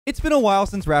It's been a while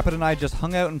since Rapid and I just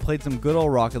hung out and played some good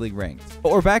old Rocket League ranked.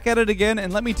 But we're back at it again,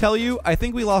 and let me tell you, I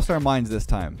think we lost our minds this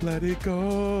time. Let it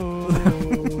go.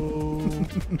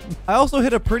 I also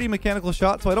hit a pretty mechanical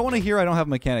shot, so I don't want to hear I don't have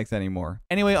mechanics anymore.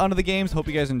 Anyway, on to the games. Hope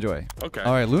you guys enjoy. Okay.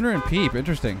 All right, Lunar and Peep.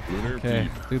 Interesting. Lunar okay,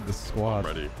 and Peep. dude, the squad.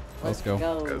 I'm ready. Let's go.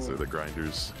 Guys are the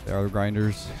grinders. They are the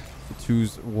grinders. The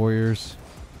twos warriors.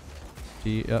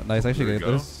 Gee, nice. I should get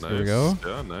this. Nice. Here we go.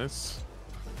 Yeah, nice.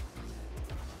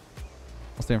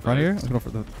 I'll stay in front here. I'm going for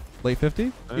the late 50.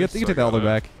 Nice. You can take the elder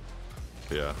back.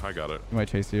 Yeah, I got it. He might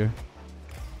chase you.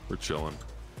 We're chilling.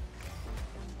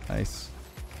 Nice.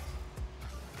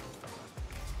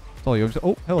 It's all you.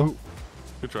 Oh, hello.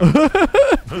 Good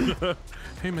try.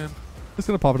 Hey, man. Just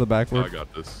going to pop it to the backward. I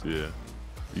got this. Yeah.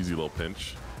 Easy little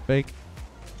pinch. Fake.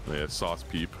 Yeah, sauce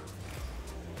Peep.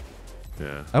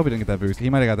 Yeah. I hope he didn't get that boost. He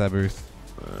might have got that boost.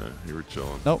 You were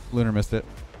chilling. Nope. Lunar missed it.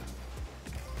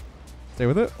 Stay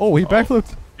with it. Oh, he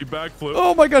backflipped. He backflipped.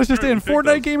 Oh my god, it's just in.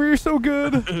 Fortnite Gamer, you're so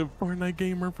good. Fortnite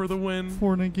Gamer for the win.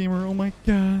 Fortnite Gamer, oh my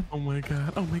god. Oh my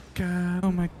god. Oh my god.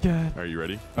 Oh my god. Are you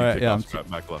ready? All right, yeah.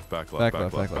 Back left, back left, Back back left,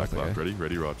 left, back back left, left. Ready?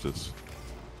 Ready? Watch this.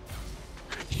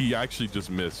 He actually just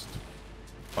missed.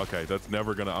 Okay, that's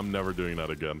never gonna. I'm never doing that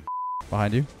again.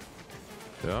 Behind you.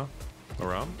 Yeah.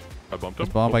 Around. I bumped him.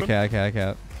 Just bomb by Open. cat.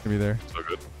 Gonna be there. So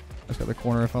good. Just got the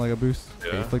corner. I finally got a boost. Yeah.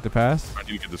 Okay, flick the pass. I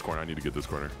need to get this corner. I need to get this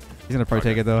corner. He's gonna probably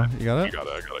take it though. You got I it? got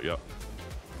it. I got it. Yep.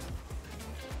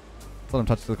 Let him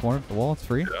touch the corner. The wall. It's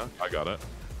free. Yeah. I got it.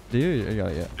 Do you? You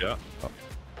got it. Yeah. Yeah.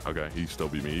 Oh. Okay. He still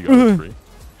beat me. You got it free.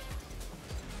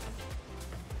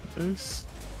 Is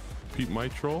Pete my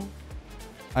troll?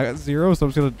 I got 0, so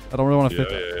I'm just gonna. I don't really want to Yeah,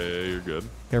 fit. yeah, you're good.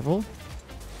 Careful.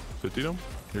 50 them?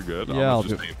 You're good. Yeah, I'll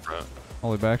just do stay in front.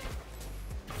 All the way back.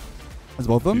 Is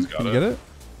both of them? He's got Can you it. get it?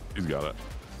 He's got it.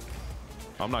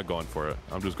 I'm not going for it.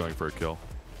 I'm just going for a kill.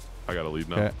 I got a lead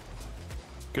now. Okay.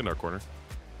 Get in our corner.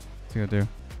 What's he gonna do?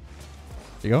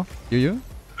 You go. You.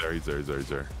 There, he's there, he's there, he's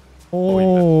there.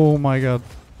 Oh my god.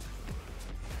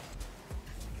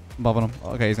 I'm bumping him.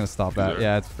 Okay, he's gonna stop that. there.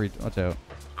 Yeah, it's free. Watch out.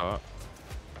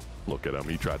 Look at him.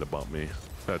 He tried to bump me.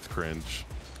 That's cringe.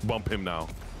 Bump him now.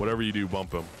 Whatever you do,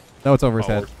 bump him. No, it's over his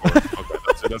head. Okay,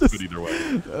 that's it. That's good either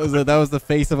way. That was the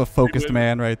face of a focused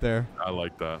man right there. I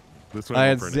like that. This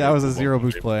That was a bump 0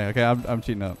 boost him. play. Okay, I'm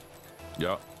cheating up.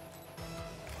 Yeah.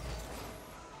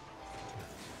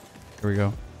 Here we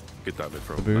go. Get that mid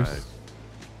from The boost. Nice.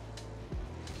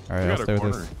 All right, We I'll got stay our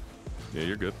with corner. this. Yeah,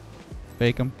 you're good.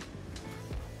 Fake him.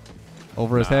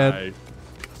 Over his head. Nice.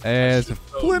 As So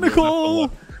clinical.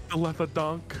 good. The Letha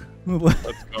dunk.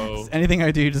 Let's go. Anything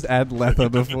I do, just add Letha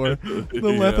before.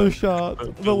 The Letha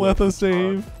shot. The Letha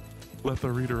save.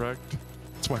 Letha redirect.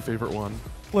 It's my favorite one.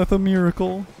 Letha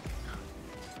miracle.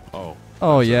 Oh.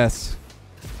 Oh, that's it. yes.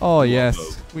 Oh, yes.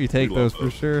 those. We take We love those for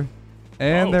those. sure.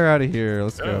 And Oh. they're out of here.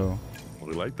 Let's Yeah. go.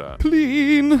 We like that.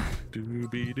 Clean.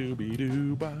 Doobie doobie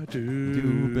dooba doo.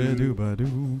 Dooba dooba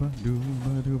dooba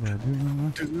dooba dooba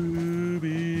dooba.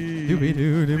 Doobie. Doobie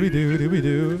doo doobie doo doobie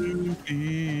doo.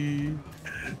 Doobie.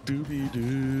 Doobie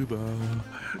dooba.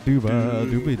 Dooba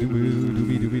doobie dooboo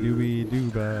doobie doobie doobie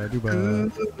dooba dooba.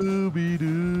 Doobie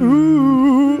doo.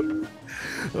 Ooh.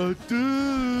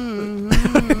 Doo.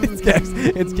 It's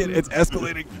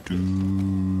escalating.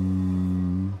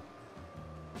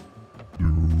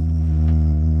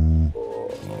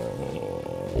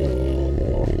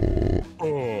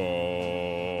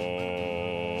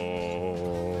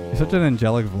 You're such an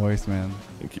angelic voice, man.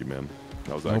 Thank you, man.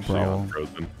 I was No actually problem. on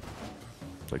Frozen.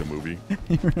 Like a movie.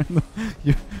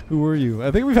 Who were you?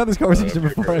 I think we've had this conversation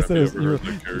before. I said it was,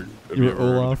 you were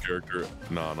Olaf. Character?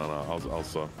 No. I was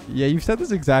also. Yeah, you've said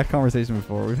this exact conversation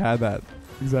before. We've had that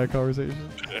exact conversation.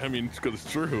 I mean, it's because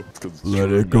it's true. It's 'cause it's Let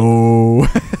true, it go.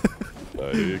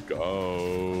 Let it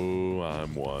go.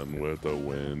 I'm one with the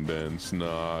wind and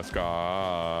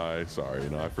sky. Sorry,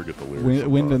 no, I forget the lyrics.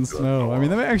 Wind and snow. I mean,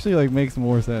 that actually makes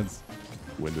more sense.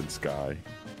 Wind and sky.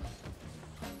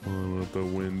 One with the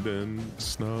wind and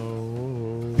snow.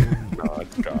 No,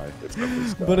 it's sky. It's definitely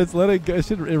sky. But it's let it go.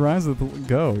 It rhymes with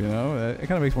go. You know, it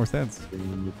kind of makes more sense.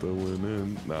 Wind with the wind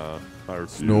and nah, I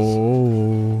refuse.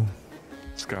 Snow.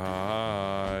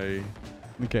 Sky.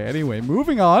 Okay. Anyway,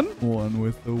 moving on. One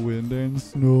with the wind and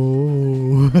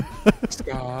snow.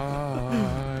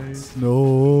 Sky.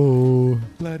 Snow.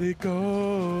 Let it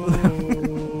go.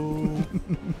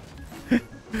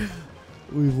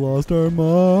 We've lost our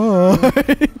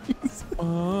minds.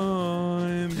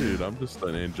 Fine. Dude, I'm just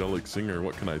an angelic singer.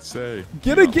 What can I say?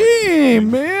 Get a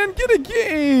game, man. Get a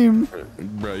game.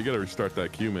 Bro, you gotta restart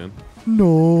that queue, man.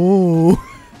 No.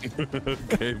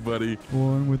 Okay, buddy.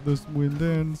 One with the wind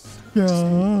and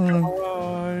sky.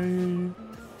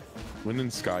 Wind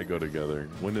and sky go together.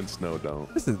 Wind and snow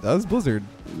don't. That was blizzard.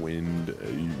 Wind.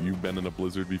 You've been in a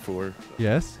blizzard before?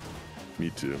 Yes. Me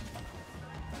too.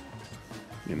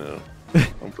 You know.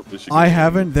 I'm from Michigan. I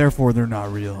haven't, therefore they're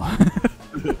not real.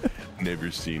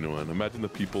 Never seen one. Imagine the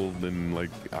people in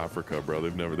like Africa, bro. They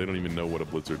don't even know what a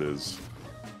blizzard is.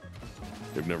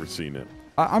 They've never seen it.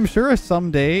 I'm sure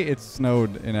someday it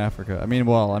snowed in Africa. I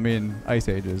mean, ice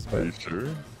ages, but. Are you sure?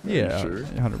 Yeah, Are you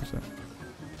sure? 100%.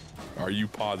 Are you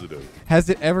positive? Has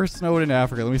it ever snowed in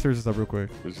Africa? Let me search this up real quick.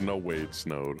 There's no way it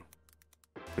snowed.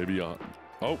 Maybe on.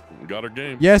 Oh, we got our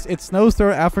game. Yes, it snows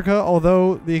throughout Africa,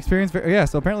 although the experience. Yeah,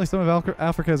 so apparently some of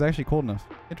Africa is actually cold enough.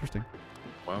 Interesting.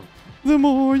 Wow. The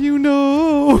more you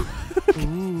know.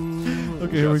 Ooh,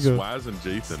 okay, here we go. Swaz and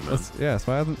Jathan, man. Yeah,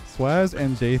 Swaz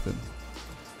and Jathan.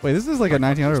 Wait, this is like a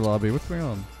 1900 lobby. What's going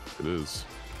on? It is.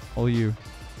 All you.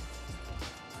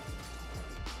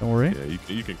 Don't worry. Yeah,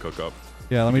 you can cook up.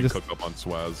 Yeah, let me just cook up on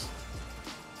Swaz.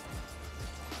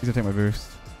 He's gonna take my boost.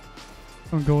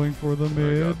 I'm going for the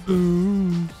mid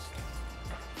boost.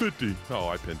 50. Oh,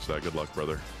 I pinched that. Good luck,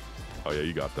 brother. Oh yeah,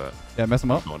 you got that. Yeah, mess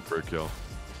him up. Going for a kill.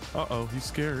 Uh-oh, he's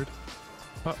scared.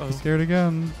 Uh-oh. He's scared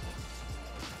again.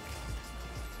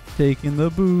 Taking the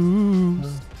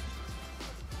boost.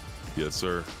 Yes,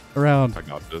 sir. Around. I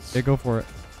got this. Yeah, go for it.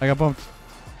 I got bumped.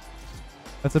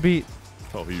 That's a beat.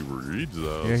 Oh, he reads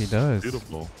those. Yeah, he does.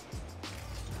 Beautiful.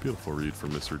 Beautiful read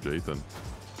from Mr. Jathan.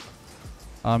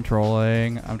 I'm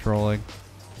trolling.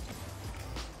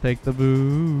 Take the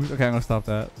boost. Okay, I'm gonna stop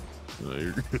that. No,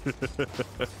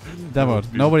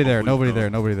 Demoed. Nobody there. Nobody there.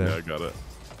 Yeah, I got it.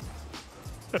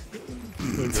 I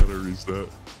gotta reset.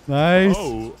 Nice.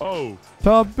 Oh.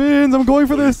 Top bins. I'm going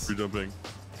for this. Free jumping.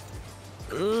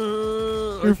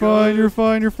 You're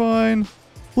fine.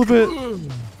 Flip it.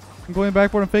 I'm going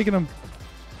backboard. I'm faking him.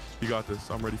 You got this.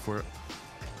 I'm ready for it.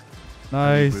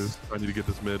 Nice. I need to get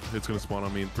this mid. It's gonna spawn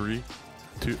on me in 3,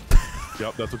 2.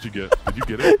 Yep, that's what you get. Did you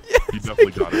get it? Yes. You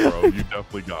definitely got it, bro. You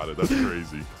definitely got it. That's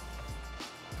crazy.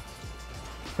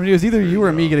 I mean, it was either you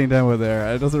or me getting done with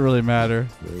there. It doesn't really matter.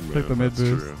 Yeah, Took the mid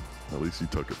boost. True. At least you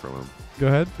took it from him. Go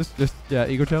ahead. Just yeah,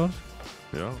 ego challenge.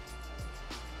 Yeah.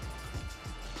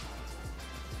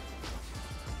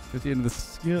 50 into the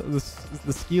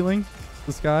scaling,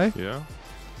 the sky. Yeah.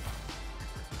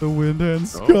 The wind and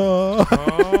sky. Oh,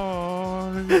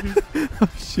 Oh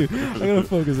shoot! I gotta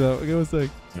focus out. Okay, one sec.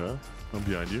 Yeah, I'm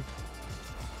behind you.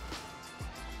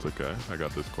 It's okay. I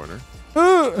got this corner.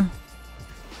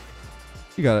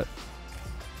 You got it.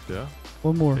 Yeah.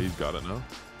 One more. Hey, he's got it now.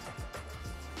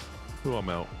 Oh, I'm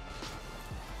out.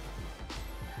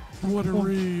 What a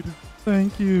read.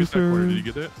 Thank you, Get that corner. sir. Did you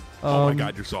get it? Oh my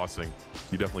God, you're saucing.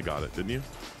 You definitely got it, didn't you?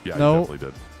 Yeah, no. you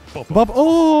definitely did. Bump.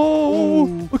 Oh!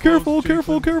 Ooh, Oh,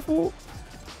 careful!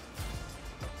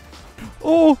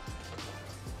 Oh!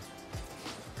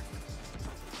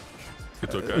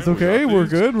 It's okay. It's okay. We're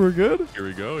good. Here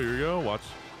we go. Watch.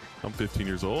 I'm 15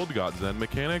 years old. Got Zen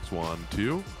mechanics. 1,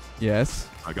 2. Yes.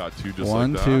 I got 2 just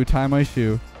 1, like that. 2. Tie my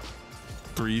shoe.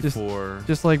 3, 4.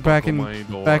 Just like back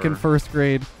in first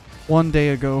grade, one day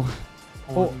ago.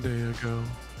 One day ago.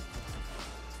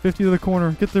 50 to the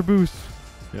corner. Get their boost.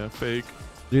 Yeah, fake.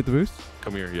 Did you get the boost?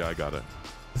 Come here. Yeah, I got it.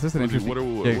 Is this an interesting? What are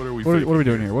we what are we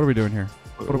doing here? What are we doing here?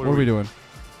 What are we doing?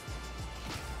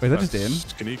 Wait, that just in?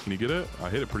 Can you get it? I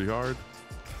hit it pretty hard.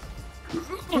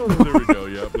 There we go.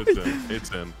 Yep,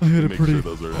 it's in. I hit it pretty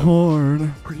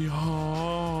hard. Pretty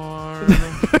hard.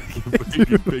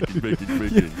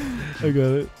 Baking. I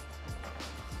got it.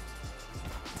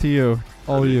 To you.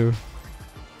 All you.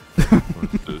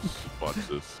 Watch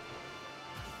this.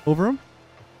 Over him?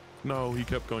 No, he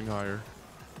kept going higher.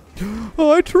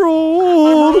 Oh, I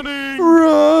trolled. I'm running.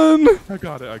 Run. I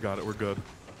got it. We're good.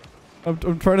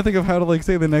 I'm trying to think of how to like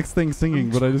say the next thing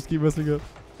singing, but I just keep messing up.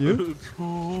 You?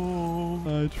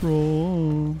 I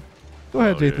troll. Go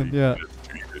ahead, Jathan. Yeah. You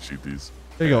can shoot these.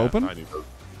 There you go. Open. I need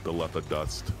the Leth of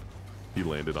dust. He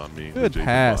landed on me. Good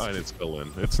pass. It's still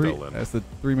in. It's still in. That's the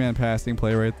 3-man passing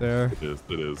play right there. It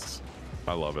is.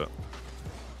 I love it.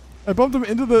 I bumped him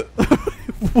into the.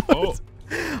 What?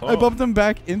 Oh. I bumped him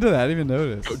back into that. I didn't even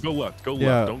notice. Go left. Go left.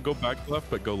 Yeah. Don't go back left,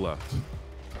 but go left.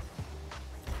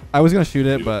 I was gonna shoot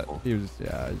it, Beautiful. but he was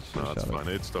yeah. I just No, that's shot fine.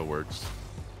 It still works.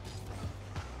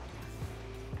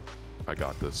 I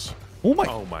got this. Oh my!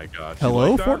 Oh my gosh!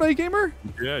 Hello, like that? Fortnite gamer.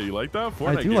 Yeah, you like that?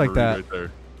 Fortnite I do gamer like that. right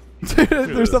there.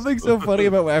 There's something so funny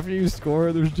about after you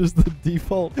score, there's just the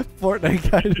default Fortnite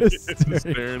guy just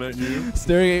staring at you,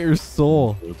 staring at your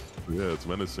soul. Yeah, it's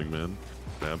menacing, man.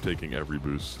 I'm taking every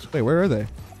boost. Wait, where are they?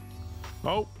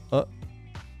 Oh.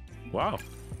 Wow.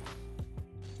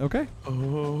 Okay.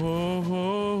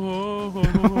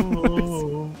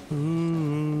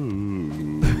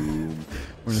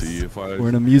 We're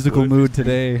in a musical mood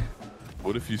today.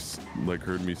 What if you like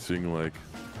heard me sing like,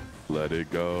 "Let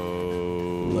it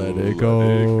go, let it go,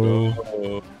 let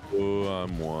it go.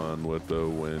 I'm one with the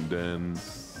wind and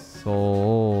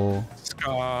soul,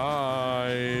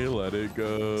 sky. Let it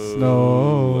go,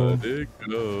 snow, let it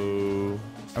go."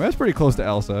 I mean, that's pretty close to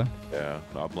Elsa. Yeah,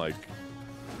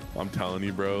 I'm telling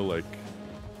you, bro. Like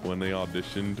when I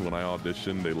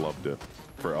auditioned, they loved it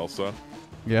for Elsa.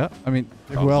 Yeah, I mean,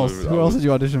 who else did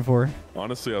you audition for?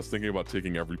 Honestly, I was thinking about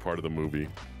taking every part of the movie.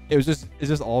 It's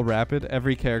just all rapid,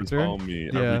 every character. It's all me,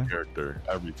 every character,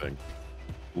 everything.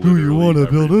 Do you want to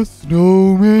build a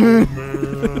snowman?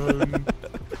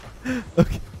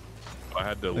 Okay. I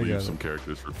had to leave some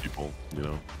characters for people, you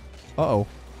know. Uh-oh.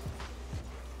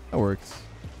 That works.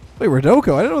 Wait,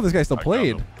 Rodoko, I didn't know this guy still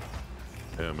played.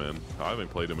 Yeah, man. I haven't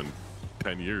played him in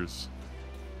 10 years.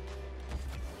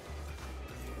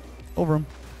 Over him.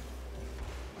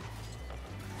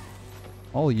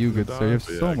 All you, good sir. You have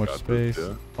so much space.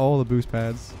 All the boost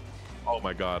pads. Oh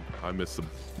my god, I missed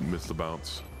the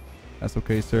bounce. That's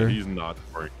okay, sir. He's not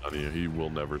scoring on you. He will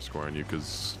never score on you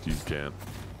because you can't.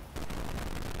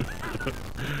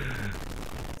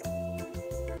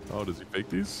 Oh, does he fake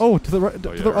these? Oh, to the right. To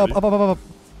the up.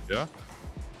 Yeah?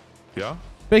 Yeah?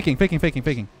 Faking.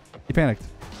 He panicked.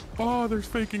 Oh, there's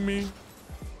faking me.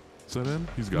 Is that in?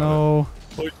 He's got it. No.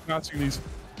 Oh, he's passing these.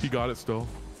 He got it still.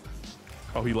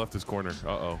 Oh, he left his corner.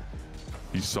 Uh-oh.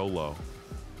 He's so low.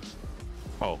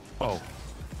 Oh.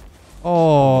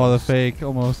 Oh, the fake.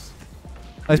 Almost.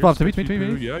 Nice bump to me.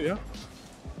 Yeah.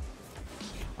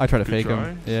 I try to fake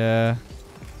him. Yeah.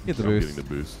 Get the boost. I'm getting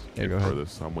the boost. Yeah, go ahead.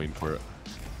 I'm waiting for it.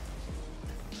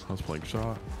 I was playing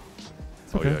shot.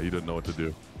 Okay. Oh, yeah. He didn't know what to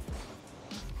do.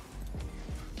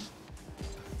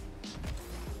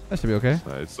 That should be okay.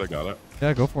 Nice. I got it.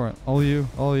 Yeah, go for it. All you.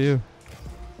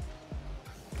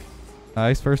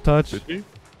 Nice. First touch. Did he?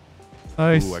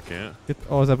 Nice. Ooh, I can't.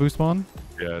 Oh, is that boost spawn?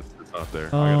 Yeah, it's not there.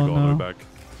 Oh, I gotta go all the way back.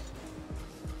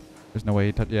 There's no way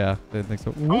he touched. Yeah, didn't think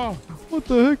so. Oh. What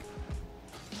the heck?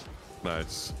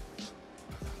 Nice.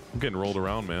 I'm getting rolled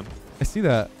around, man. I see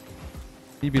that.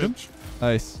 You beat him?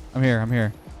 Nice. I'm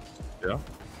here. Yeah?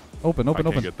 Open.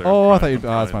 Get there. Oh, I thought you... Oh,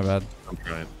 that's my bad. I'm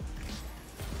trying.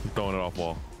 I'm throwing it off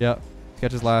wall. Yeah.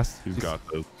 Sketches last. He's got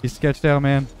those. He's sketched out,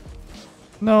 man.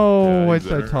 No,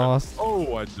 yeah, I tossed.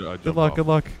 Oh, I jumped Good luck, off. good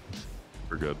luck.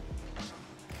 We're good.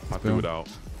 I threw it out.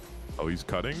 Oh, he's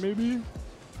cutting, maybe?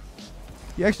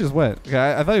 He actually just went.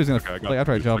 Okay, I thought he was going to play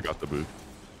after I jumped. I got the boost.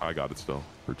 I got it still.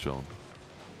 We're chilling.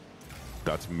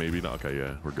 That's maybe not. Okay,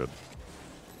 yeah, we're good.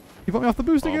 He put me off the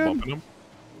boost again? I'm bumping him.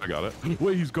 I got it.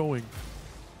 Wait, he's going.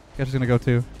 Sketch is going to go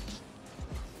too.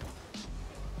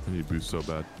 I need boost so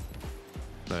bad.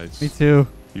 Nice. Me too.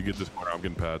 You get this corner. I'm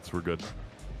getting pads. We're good.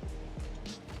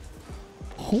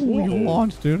 Holy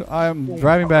launch, dude. I'm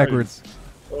driving backwards.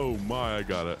 Oh my, I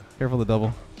got it. Careful the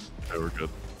double. Okay, we're good.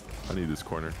 I need this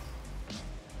corner.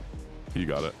 You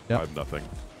got it. Yep. I have nothing.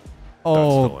 Oh.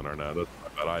 That's still in our net.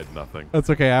 I had nothing. That's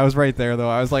okay. I was right there, though.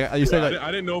 I was like, you said I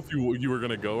didn't know if you were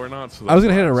going to go or not. So I was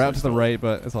going to hit a route to the right,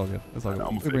 but it's all good. It's all good.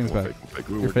 I'm bring this back.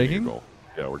 You're faking?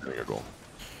 Yeah, we're getting a goal.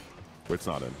 It's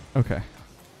not in. Okay.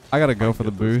 I got to go for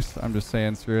the boost. I'm just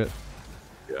saying, screw it.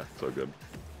 Yeah, so good.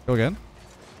 Go again.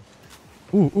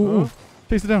 Ooh.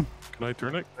 Chase it down. Can I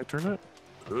turn it?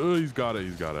 Oh, he's got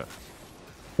it.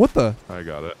 What the? I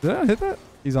got it. Did I hit that?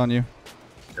 He's on you.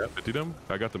 Yeah, 50 him.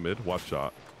 I got the mid. Watch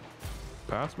shot.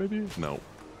 Pass, maybe? No.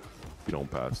 You don't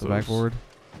pass. The backboard.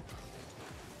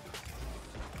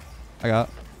 I got.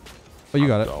 Oh, you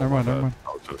got it. Never mind.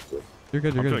 You're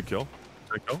good. I'm gonna kill.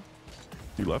 Can I kill?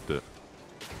 He left it.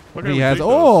 He has.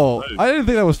 Oh, nice. I didn't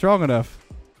think that was strong enough.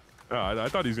 Yeah, I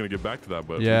thought he was gonna get back to that,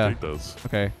 but yeah. We take those.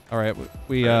 Okay. All right.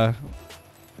 We what are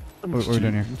we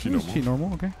doing here? Cheat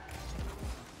normal. Okay.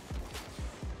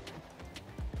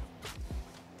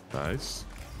 Nice.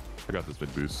 I got this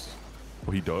big boost.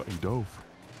 Oh, he dove.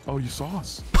 Oh, you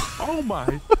sauce. Oh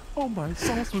my.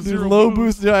 Sauce was zero low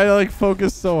boost. Yeah, I like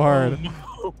focused so hard.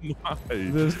 Oh my.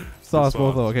 There's sauce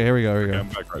both though. Okay, here we go. Okay, I'm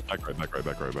back right.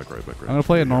 I'm gonna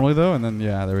play it normally though, and then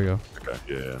yeah, there we go. Okay.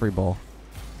 Yeah. Free ball.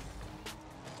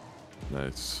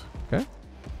 Nice. Okay.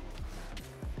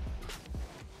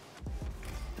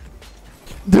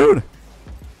 Dude.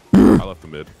 I left the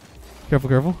mid.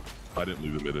 Careful. I didn't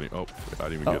leave the mid any. Oh, I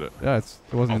didn't even get it. Yeah,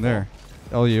 it wasn't even there.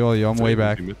 All you. I'm way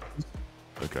back.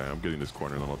 Okay, I'm getting this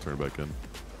corner and then I'll turn it back in.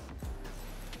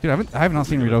 Dude, I have not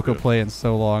seen Rodoko play in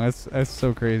so long. That's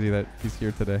so crazy that he's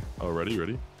here today. Oh,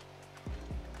 ready?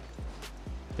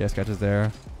 Yeah, Sketch is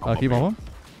there. Keep on him.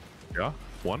 Yeah.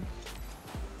 One.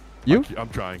 You? I'm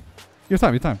trying. Your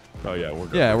time. Your time. Oh yeah, we're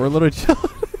good. Yeah, we're literally chilling.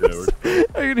 Yeah,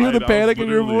 I can hear the panic in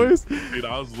your voice. Dude,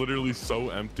 I was literally so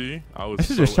empty. I should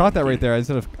have just shot that right there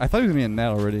instead of. I thought he was gonna be in net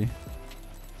already.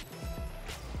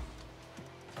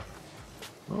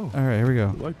 Oh. All right, here we go.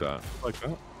 I like that. I like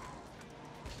that.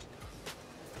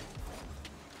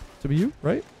 To be you,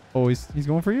 right? Oh, he's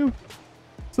going for you.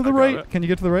 To the right. Can you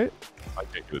get to the right? I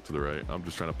can't get it to the right. I'm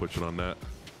just trying to push it on net.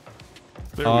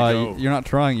 There we go. You're not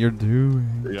trying. You're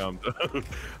doing. Yeah,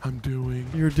 I'm doing.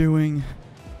 You're doing.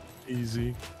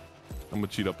 Easy. I'm gonna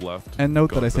cheat up left. And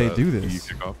note that I say do this.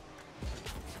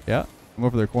 Yeah. I'm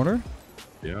over their corner.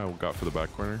 Yeah, I got for the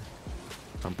back corner.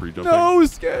 I'm pre-jumping. No,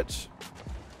 sketch.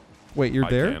 Wait, you're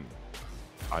there?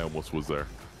 I almost was there.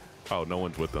 Oh, no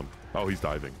one's with them. Oh, he's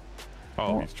diving.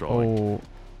 Oh, he's trolling. Oh.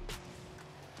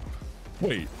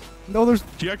 Wait. No, there's.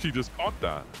 He actually just caught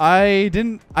that. I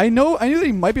didn't. I knew that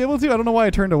he might be able to. I don't know why I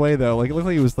turned away though. Like it looked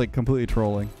like he was like completely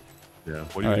trolling. Yeah.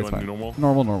 What are you doing?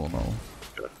 Normal? Normal.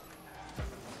 Okay.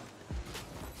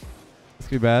 This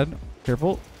could be bad.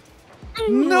 Careful.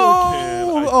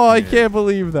 No! Oh, I can't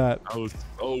believe that. I was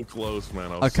so close,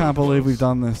 man. I can't believe we've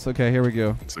done this. Okay, here we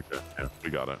go. It's okay. Yeah, we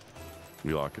got it.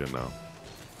 We lock it in now.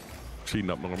 Cheating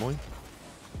up normally?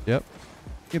 Yep.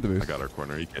 Get the boost. I got our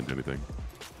corner. He can't do anything.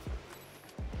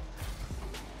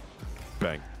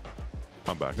 Bang.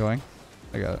 I'm back. Going.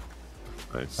 I got it.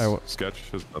 Nice. Sketch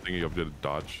has nothing. You have to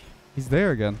dodge. He's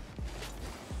there again.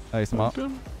 Nice. I'm up.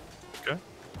 Okay.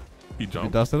 He jumped.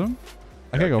 You dusted him?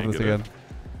 I can't go for this again.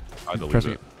 I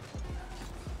deleted it.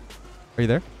 Are you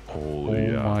there?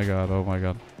 Holy yeah. Oh my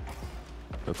god.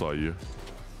 That's all you.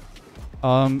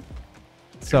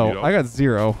 So I got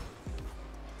 0.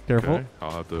 Careful. Okay.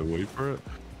 I'll have to wait for it.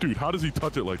 Dude, how does he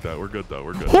touch it like that? We're good though.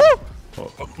 We're good.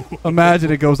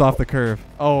 Imagine it goes off the curve.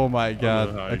 Oh my god.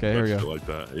 Okay, here we go. Like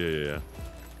that. Yeah.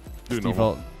 Dude,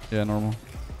 default. Yeah, normal.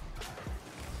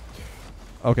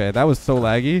 Okay, that was so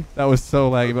laggy. But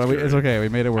it's okay. We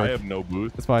made it work. I have no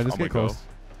boost. It's fine. Just get close.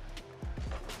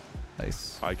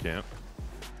 Nice. I can't.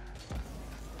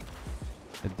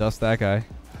 Dust that guy.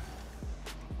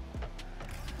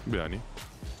 Behind you.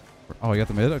 Oh, you got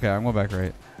the mid? Okay, I'm going back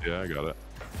right. Yeah, I got it.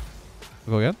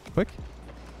 Go again? Quick.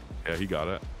 Yeah, he got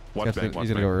it. Watch bang, he's going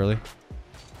to go early.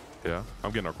 Yeah,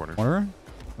 I'm getting our corner. Corner. And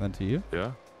then to you.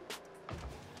 Yeah.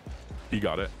 He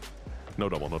got it. No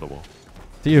double.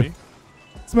 To you. Me?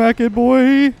 Smack it,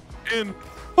 boy. In.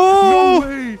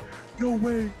 Oh! No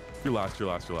way. You're last.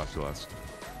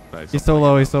 Nice. He's so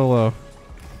low.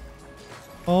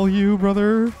 All you,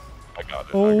 brother. I got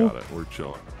it. We're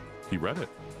chilling. He read it.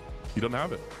 He doesn't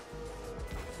have it.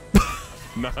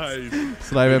 Nice.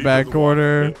 Snipe it back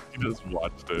corner. He just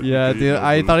watched it. Yeah, dude.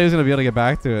 I thought he was going to be able to get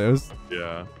back to it. It was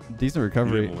decent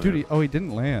recovery. Dude, he didn't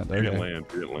land. He didn't land.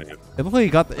 It looked like he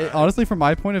got honestly, from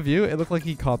my point of view, it looked like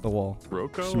he caught the wall.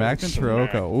 Roko? Smacked into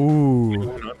Roko. Ooh. We're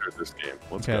going under this game.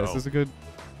 Let's go. This is a good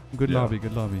lobby.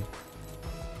 Good lobby.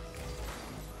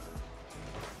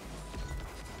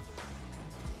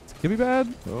 Could be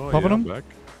bad. Pumping him. Back.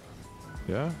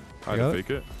 Yeah. I had to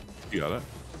fake it. You got it.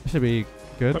 Should be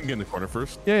good. I'm getting the corner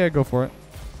first. Yeah, go for it.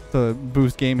 The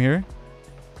boost game here.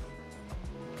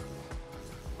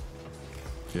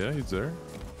 Yeah, he's there.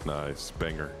 Nice.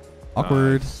 Banger.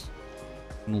 Awkward. Nice.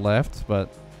 Left,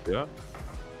 but. Yeah.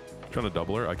 Trying to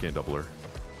double her. I can't double her.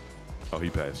 Oh,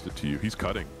 he passed it to you. He's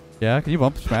cutting. Yeah, can you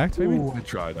bump smacked maybe? Ooh, I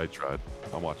tried.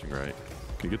 I'm watching right.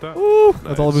 Can you get that? Ooh, nice.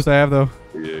 That's all the boost I have though.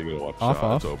 Yeah, you gotta watch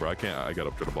off. It's over. I can't. I got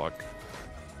up to the block.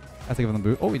 I think of the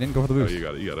boot. Oh, he didn't go for the boost. Oh, you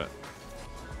got it.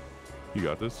 You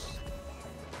got this.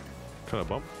 Kind of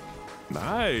bump.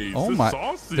 Nice. Oh this my,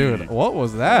 saucy. dude, what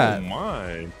was that? Oh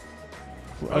my.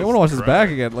 I want to watch his back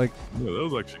again. Like, yeah, that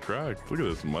was actually cracked. Look at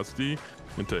this musty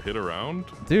into hit around.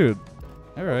 Dude,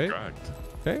 all right. Cracked.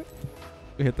 Okay,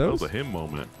 we hit those. That was a him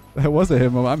moment. That was a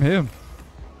him moment. I'm him.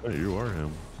 Hey, you are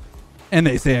him. And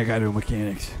they say I got no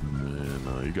mechanics. Man,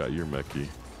 no, you got your mechie.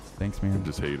 Thanks, man.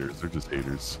 They're just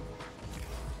haters.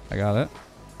 I got it.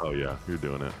 Oh yeah, you're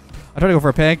doing it. I tried to go for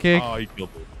a pancake. Oh, he killed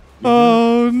it.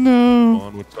 Oh no.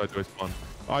 Spawn. Which side do I spawn?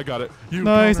 Oh, I got it. You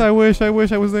nice. I wish I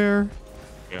was there.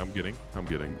 Yeah, I'm getting.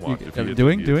 Watch.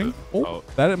 Doing. Oh,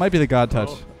 that might be the god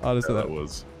touch. Honestly, that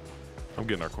was. I'm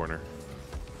getting our corner.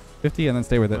 50 and then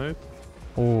stay with it. Nice.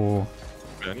 Oh.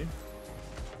 Benny.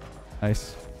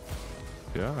 Nice.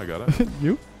 Yeah, I got it.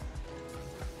 You?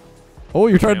 Oh,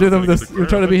 you're trying to do them this. You're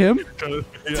trying to be him? Trying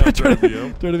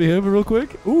to be him real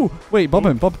quick? Ooh, wait, bump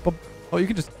him. Bump. Oh, you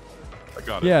can just. I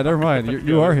got it. Yeah, never mind.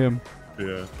 You are him.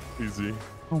 Yeah, easy.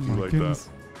 Oh my like goodness.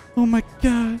 That. Oh my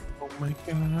god. Oh my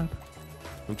god.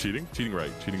 I'm cheating? Cheating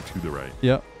right. Cheating to the right.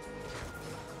 Yep.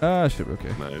 Should be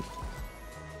okay. Nice.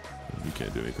 You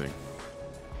can't do anything.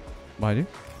 Behind you.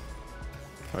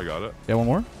 I got it. Yeah, one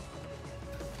more.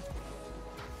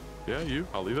 Yeah, you.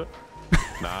 I'll leave it.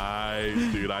 Nice,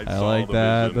 dude. I I saw like the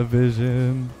that.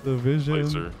 vision. The vision.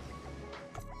 Laser.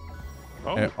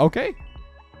 Oh. Okay.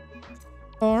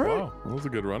 All right. Wow, that was a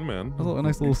good run, man. A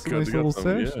nice little You got some-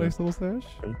 stash. yeah. Nice little stash.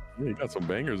 Yeah, you got some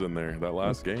bangers in there. That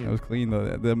last game. That was clean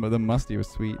though. The musty was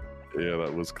sweet. Yeah,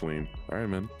 that was clean. All right,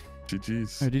 man.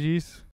 GG's. All right, GG's.